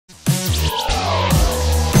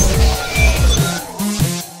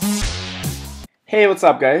Hey, what's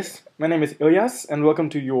up guys? My name is Ilyas and welcome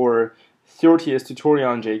to your 30th tutorial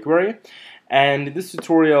on jQuery. And in this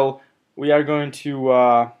tutorial we are going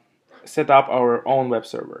to set up our own web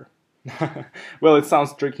server. Well, it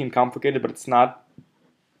sounds tricky and complicated, but it's not.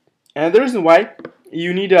 And the reason why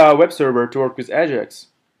you need a web server to work with AJAX.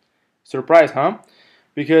 Surprise, huh?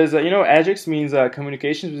 Because AJAX means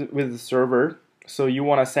communications with the server. So you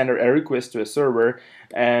want to send a request to a server,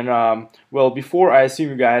 and well, before, I assume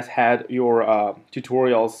you guys had your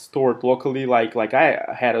tutorials stored locally, like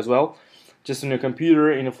I had as well, just on your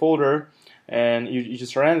computer in a folder, and you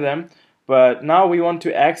just ran them. But now we want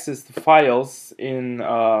to access the files in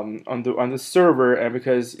on the server, and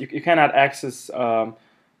because you cannot access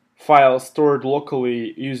files stored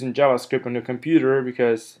locally using JavaScript on your computer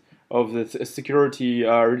because of the security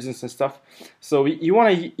reasons and stuff. So you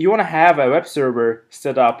wanna have a web server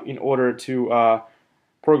set up in order to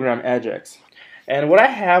program AJAX. And what I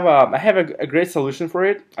have a great solution for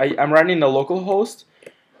it. I'm running a local host,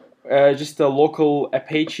 just a local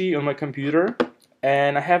Apache on my computer,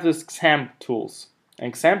 and I have this XAMPP tools.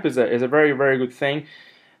 And XAMPP is a very good thing.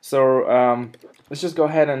 So let's just go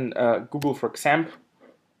ahead and Google for XAMPP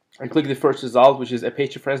and click the first result, which is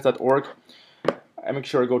apachefriends.org. I make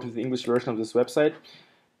sure I go to the English version of this website.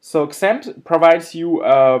 So XAMPP provides you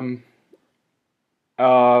a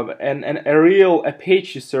real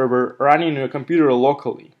Apache server running on your computer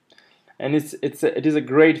locally, and it is a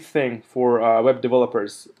great thing for web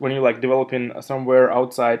developers when you like developing somewhere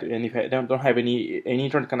outside, and if you don't have any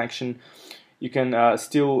internet connection, you can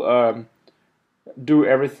still do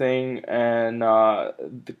everything, and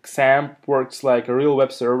the XAMPP works like a real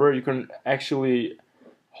web server. You can actually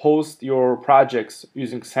host your projects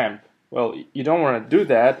using XAMPP. Well, you don't want to do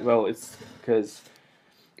that. Well, it's because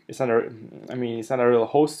it's not a real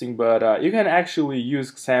hosting, but you can actually use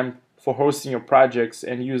XAMPP for hosting your projects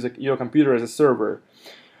and use your computer as a server.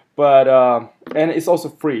 But and it's also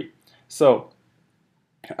free. So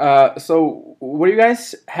what you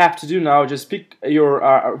guys have to do now, just pick your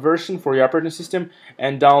version for your operating system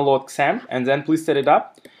and download XAMPP, and then please set it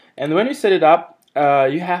up. And when you set it up,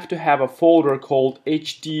 you have to have a folder called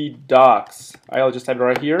htdocs. I'll just type it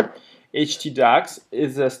right here. htdocs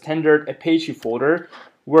is a standard Apache folder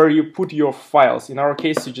where you put your files. In our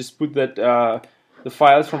case, you just put that the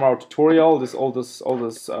files from our tutorial, all those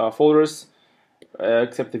folders,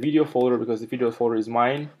 except the video folder, because the video folder is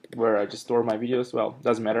mine, where I just store my videos. Well,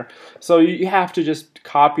 doesn't matter. So you have to just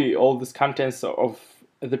copy all this contents of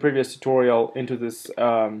the previous tutorial into this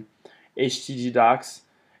htdocs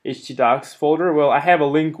folder. Well, I have a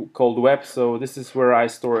link called web, so this is where I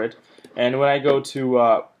store it. And when I go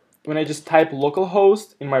to when I just type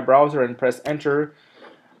localhost in my browser and press enter,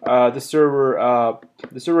 this server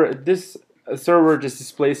just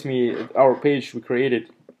displays me our page we created,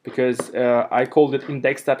 because I called it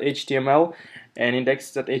index.html, and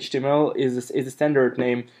index.html is a standard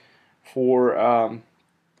name for a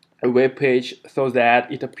web page, so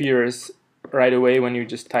that it appears right away when you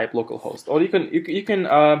just type localhost. Or you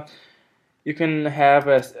can have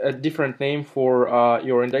a different name for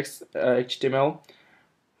your index.html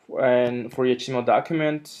and for your HTML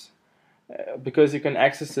document, because you can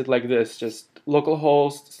access it like this, just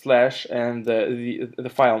localhost / and the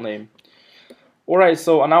file name. Alright,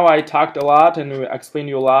 so now I talked a lot and I explained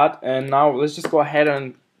you a lot, and now let's just go ahead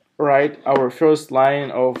and write our first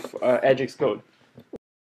line of AJAX code.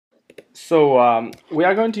 So we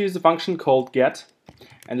are going to use a function called get,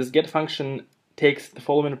 and this get function takes the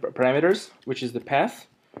following parameters, which is the path.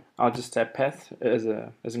 I'll just type path as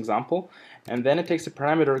an example, and then it takes a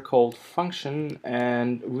parameter called function,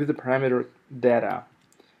 and with the parameter data.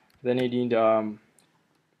 Then you need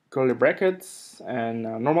curly brackets and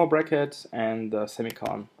normal brackets and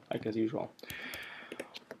semicolon, like as usual.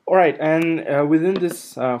 Alright, and within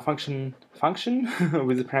this function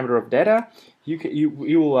with the parameter of data, you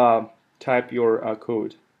will type your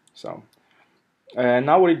code. So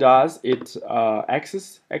now what it does, it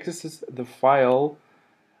accesses the file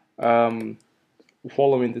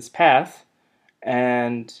following this path,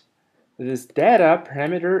 and this data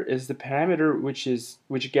parameter is the parameter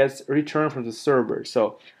which gets returned from the server.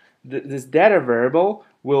 So this data variable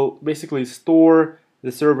will basically store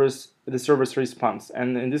the server's response,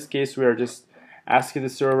 and in this case we are just asking the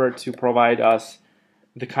server to provide us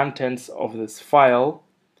the contents of this file,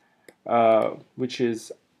 which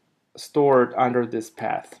is stored under this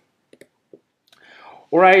path.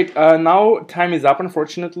 Alright, now time is up,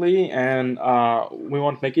 unfortunately, and we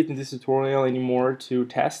won't make it in this tutorial anymore to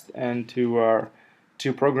test and to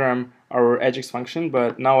program our AJAX function,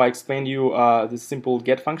 but now I explained you the simple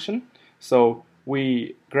get function. So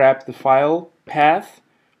we grab the file path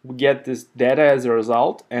we get this data as a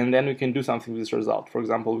result, and then we can do something with this result. For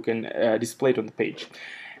example, we can display it on the page.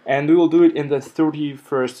 And we will do it in the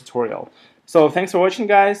 31st tutorial. So thanks for watching,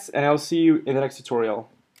 guys, and I'll see you in the next tutorial.